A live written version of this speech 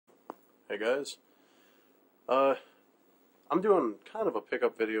Hey guys, I'm doing kind of a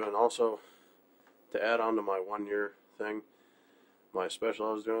pickup video, and also to add on to my 1 year thing, my special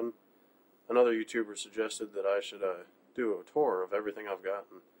I was doing, another YouTuber suggested that I should do a tour of everything I've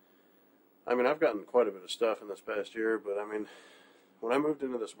gotten. I mean, I've gotten quite a bit of stuff in this past year, but I mean, when I moved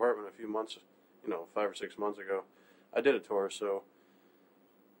into this apartment a few months, 5 or 6 months ago, I did a tour, so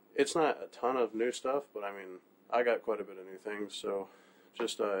it's not a ton of new stuff, but I mean, I got quite a bit of new things, so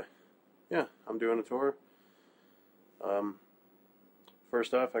just, yeah, I'm doing a tour.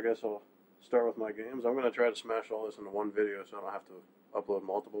 First off, I guess I'll start with my games. I'm going to try to smash all this into one video so I don't have to upload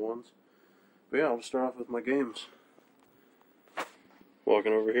multiple ones. But yeah, I'll just start off with my games.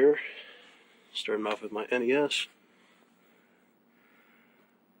 Walking over here, starting off with my NES.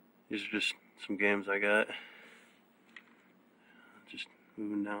 These are just some games I got. Just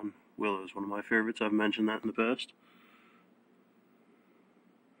moving down. Willow is one of my favorites. I've mentioned that in the past.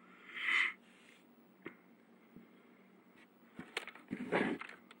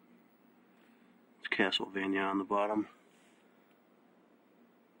 It's Castlevania on the bottom.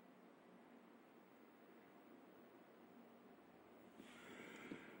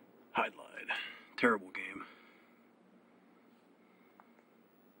 Hide Lied. Terrible game.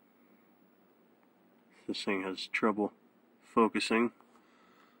 This thing has trouble focusing.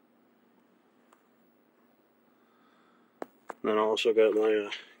 Then I also got my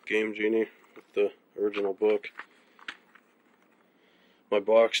Game Genie with the original book. My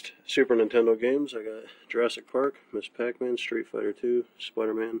boxed Super Nintendo games, I got Jurassic Park, Miss Pac-Man, Street Fighter 2,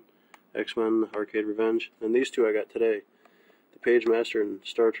 Spider-Man, X-Men, Arcade Revenge, and these two I got today, the Page Master and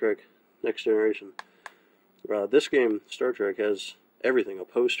Star Trek Next Generation. This game, Star Trek, has everything, a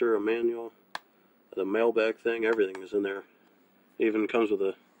poster, a manual, the mailbag thing, everything is in there. It even comes with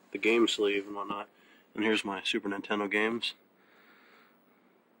the game sleeve and whatnot. And here's my Super Nintendo games.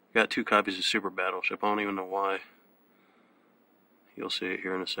 Got 2 copies of Super Battleship, I don't even know why. You'll see it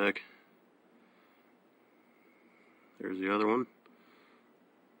here in a sec. There's the other one.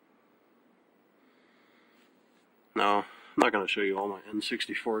 Now, I'm not going to show you all my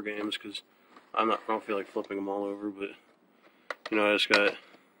N64 games because I don't feel like flipping them all over, but I just got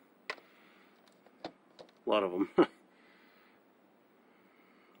a lot of them.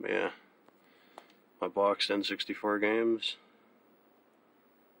 Yeah, my boxed N64 games,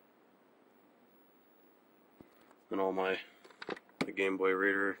 and all my Game Boy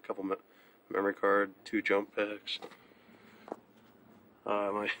Reader, a couple memory card, 2 jump packs.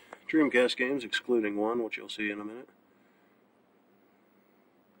 My Dreamcast games, excluding one, which you'll see in a minute.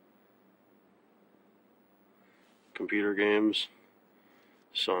 Computer games,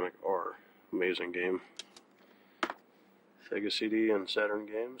 Sonic R, amazing game. Sega CD and Saturn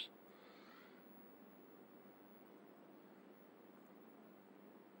games.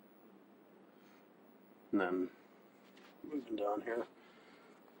 And then moving down here,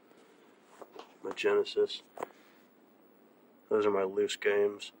 my Genesis. Those are my loose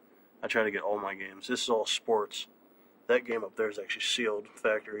games. I try to get all my games. This is all sports. That game up there is actually sealed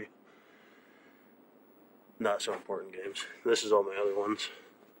factory. Not so important games. This is all my other ones.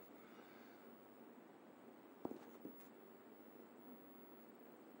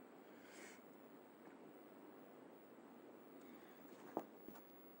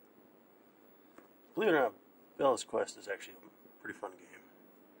 Believe it or not, Bella's Quest is actually a pretty fun game.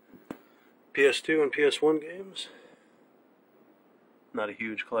 PS2 and PS1 games. Not a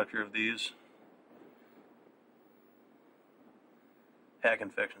huge collector of these. Hack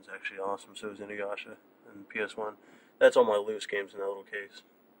Infection's actually awesome, so is Inuyasha and PS1. That's all my loose games in that little case.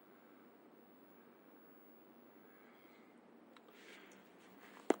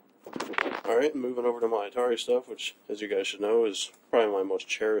 Alright, moving over to my Atari stuff, which, as you guys should know, is probably my most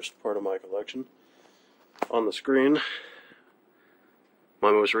cherished part of my collection. On the screen,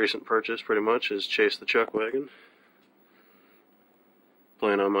 my most recent purchase, pretty much, is Chase the Chuckwagon.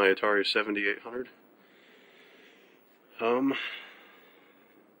 Playing on my Atari 7800.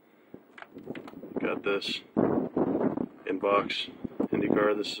 Got this in-box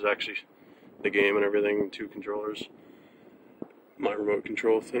IndyCar. This is actually the game and everything, 2 controllers. My remote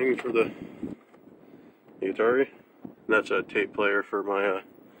control thing for the Atari. And that's a tape player for my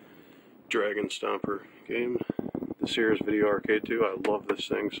Dragon Stomper game. The Sears Video Arcade 2. I love this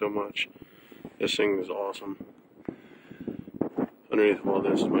thing so much. This thing is awesome. Underneath of all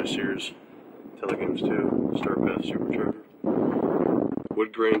this is my Sears Telegames 2 StarPath Supercharger.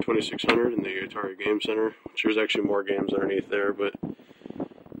 Woodgrain 2600 in the Atari Game Center, which there's actually more games underneath there, but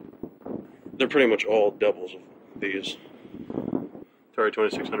they're pretty much all doubles of these. Atari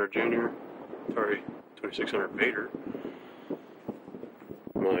 2600 Junior, Atari 2600 Vader,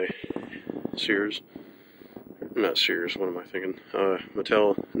 my Sears. Not Sears, what am I thinking?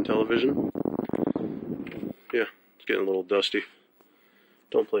 Mattel Intellivision. Yeah, it's getting a little dusty.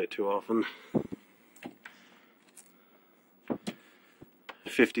 Don't play it too often.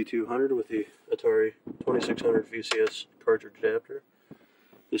 5200 with the Atari 2600 VCS cartridge adapter.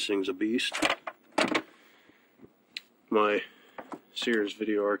 This thing's a beast. My Sears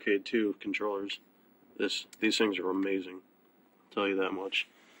Video Arcade 2 controllers. These things are amazing. I'll tell you that much.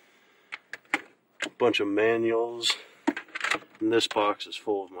 A bunch of manuals. And this box is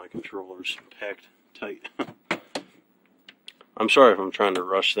full of my controllers, packed tight. I'm sorry if I'm trying to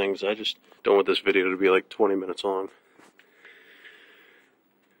rush things. I just don't want this video to be like 20 minutes long.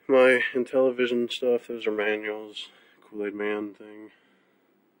 My Intellivision stuff, those are manuals. Kool-Aid Man thing.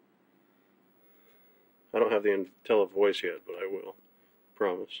 I don't have the IntelliVoice yet, but I will.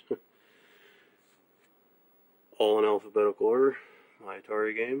 Promise. All in alphabetical order. My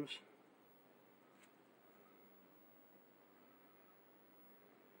Atari games.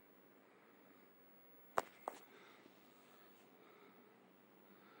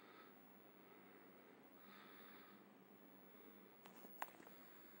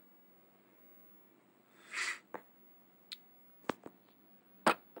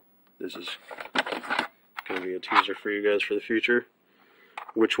 This is going to be a teaser for you guys for the future.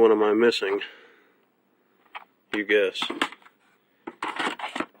 Which one am I missing? You guess.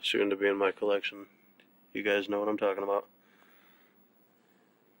 Soon to be in my collection. You guys know what I'm talking about.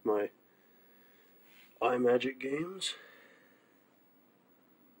 My iMagic games.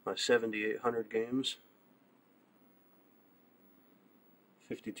 My 7800 games.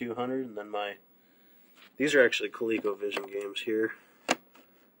 5200, and then these are actually ColecoVision games here.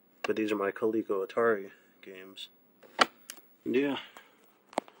 But these are my Coleco Atari games. And yeah,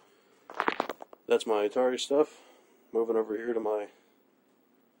 that's my Atari stuff. Moving over here to my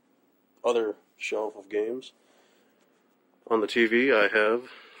other shelf of games. On the TV I have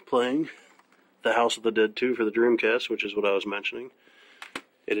playing The House of the Dead 2 for the Dreamcast, which is what I was mentioning.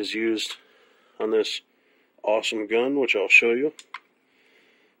 It is used on this awesome gun, which I'll show you.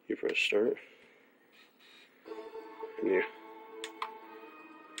 You press start. And you...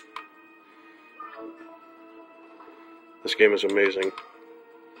 This game is amazing.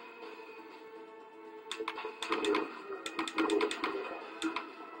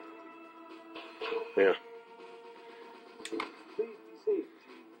 Yeah.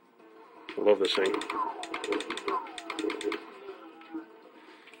 I love this thing.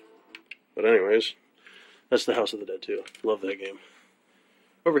 But anyways, that's The House of the Dead 2. Love that game.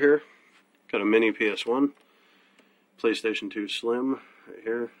 Over here, got a mini PS1, PlayStation 2 Slim right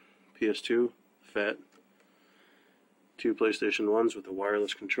here, PS2 Fat, 2 PlayStation 1s with a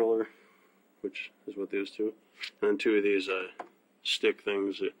wireless controller, which is what these two, and then 2 of these stick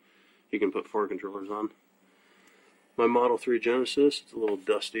things that you can put 4 controllers on. My Model 3 Genesis, it's a little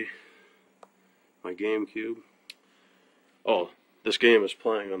dusty. My GameCube. Oh, this game is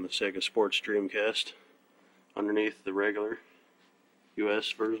playing on the Sega Sports Dreamcast underneath the regular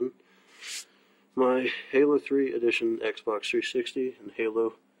US version. My Halo 3 Edition Xbox 360 and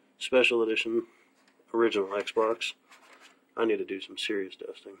Halo Special Edition original Xbox. I need to do some serious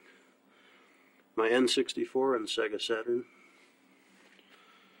dusting. My N64 and Sega Saturn.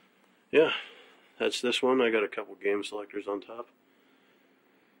 Yeah, that's this one. I got a couple game selectors on top.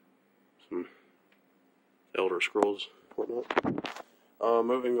 Some Elder Scrolls, whatnot.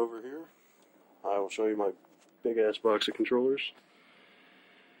 Moving over here, I will show you my big ass box of controllers.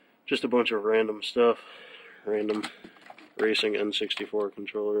 Just a bunch of random stuff. Random racing N64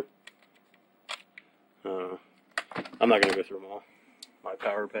 controller. I'm not going to go through them all. My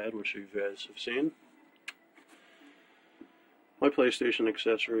power pad, which you guys have seen. My PlayStation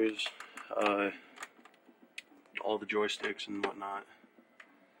accessories. All the joysticks and whatnot.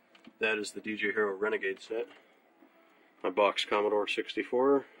 That is the DJ Hero Renegade set. My boxed Commodore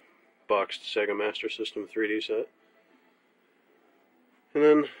 64. Boxed Sega Master System 3D set. And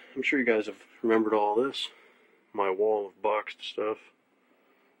then, I'm sure you guys have remembered all this. My wall of boxed stuff.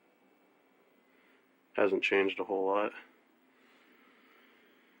 Hasn't changed a whole lot.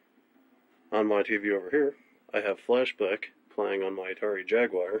 On my TV over here, I have Flashback playing on my Atari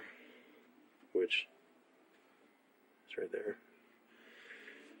Jaguar, which is right there.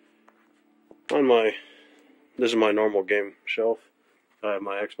 This is my normal game shelf. I have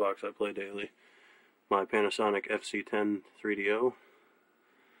my Xbox I play daily. My Panasonic FC10 3DO.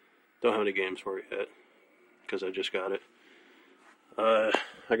 Don't have any games for it yet, because I just got it.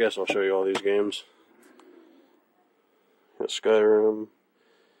 I guess I'll show you all these games. Got Skyrim.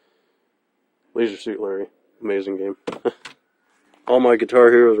 Leisure Suit Larry. Amazing game. all my Guitar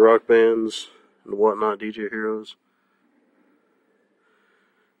Heroes, Rock Bands, and whatnot, DJ Heroes.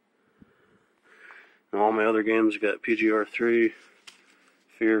 And all my other games, got PGR 3,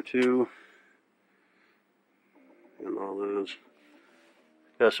 Fear 2, and all those.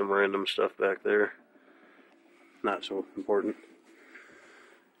 Got some random stuff back there. Not so important.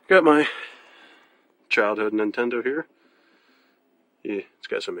 Got my childhood Nintendo here. Yeah, it's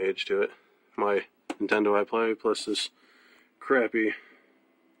got some age to it. My Nintendo I play, plus this crappy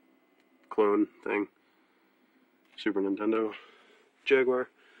clone thing. Super Nintendo Jaguar.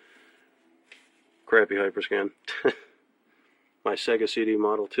 Crappy Hyperscan. My Sega CD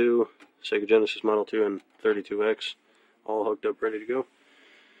Model 2, Sega Genesis Model 2, and 32X. All hooked up, ready to go.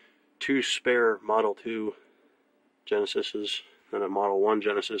 2 spare Model 2 Genesises, and a Model 1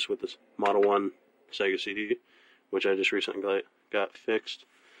 Genesis with this Model 1 Sega CD, which I just recently got fixed.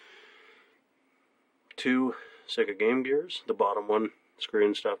 2 Sega Game Gears, the bottom one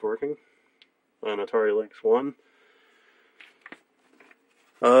screen stopped working. An Atari Lynx 1.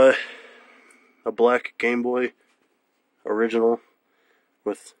 A black Game Boy original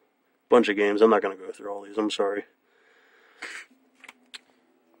with a bunch of games. I'm not going to go through all these, I'm sorry.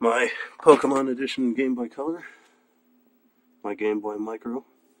 My Pokemon Edition Game Boy Color. My Game Boy Micro.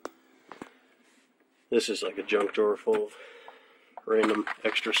 This is like a junk drawer full of random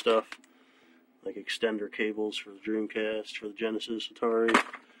extra stuff, like extender cables for the Dreamcast, for the Genesis, Atari,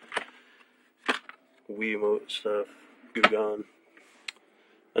 Wiimote stuff, Goo-Gone.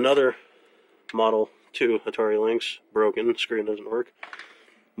 Another Model 2 Atari Lynx, broken, screen doesn't work.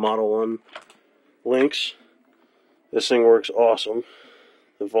 Model 1 Lynx. This thing works awesome.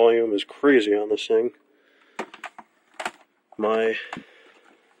 The volume is crazy on this thing. My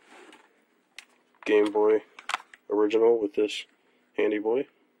Game Boy original with this Handy Boy.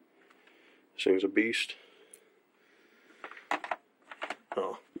 This thing's a beast.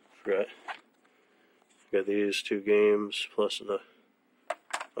 Oh, forgot. Got these 2 games plus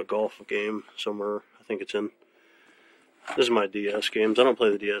a golf game somewhere. I think it's in. This is my DS games. I don't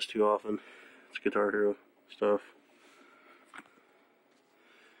play the DS too often. It's Guitar Hero stuff.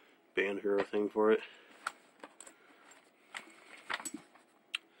 Band Hero thing for it.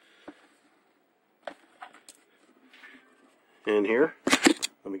 And here,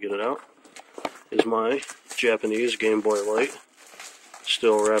 let me get it out, is my Japanese Game Boy Light.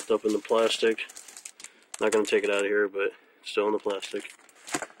 Still wrapped up in the plastic. Not going to take it out of here, but it's still in the plastic.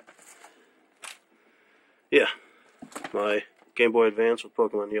 Yeah, my Game Boy Advance with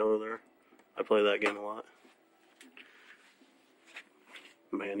Pokemon Yellow there. I play that game a lot.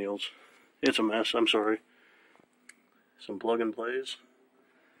 Manuals. It's a mess, I'm sorry. Some plug and plays.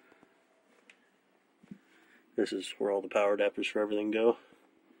 This is where all the power adapters for everything go.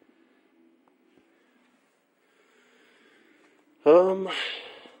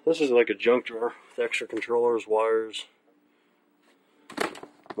 This is like a junk drawer with extra controllers, wires,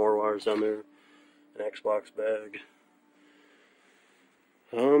 more wires down there, an Xbox bag.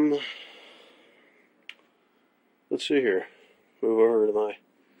 Let's see here. Move over to my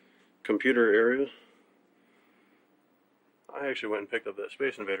computer area. I actually went and picked up that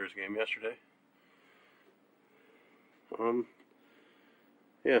Space Invaders game yesterday.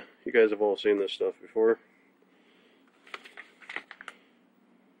 Yeah, you guys have all seen this stuff before.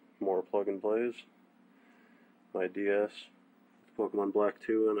 More plug and plays. My DS, Pokemon Black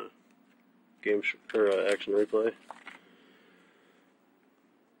 2, and a game action replay.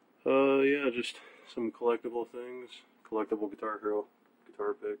 Yeah, just some collectible things. Collectible Guitar Hero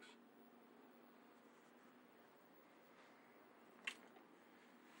guitar picks.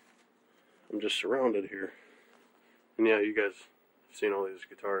 I'm just surrounded here. And yeah, you guys have seen all these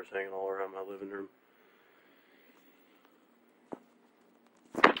guitars hanging all around my living room.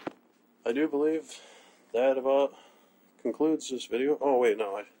 I do believe that about concludes this video. Oh wait,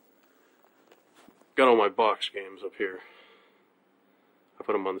 no, I got all my box games up here. I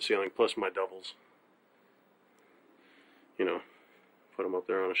put them on the ceiling, plus my doubles. You know, put them up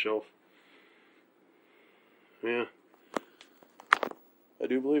there on a shelf. Yeah. I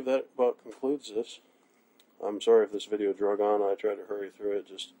do believe that about concludes this. I'm sorry if this video drug on. I tried to hurry through it.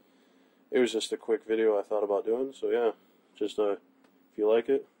 It was just a quick video I thought about doing. So yeah, just if you like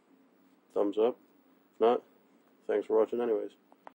it, thumbs up. If not, thanks for watching anyways.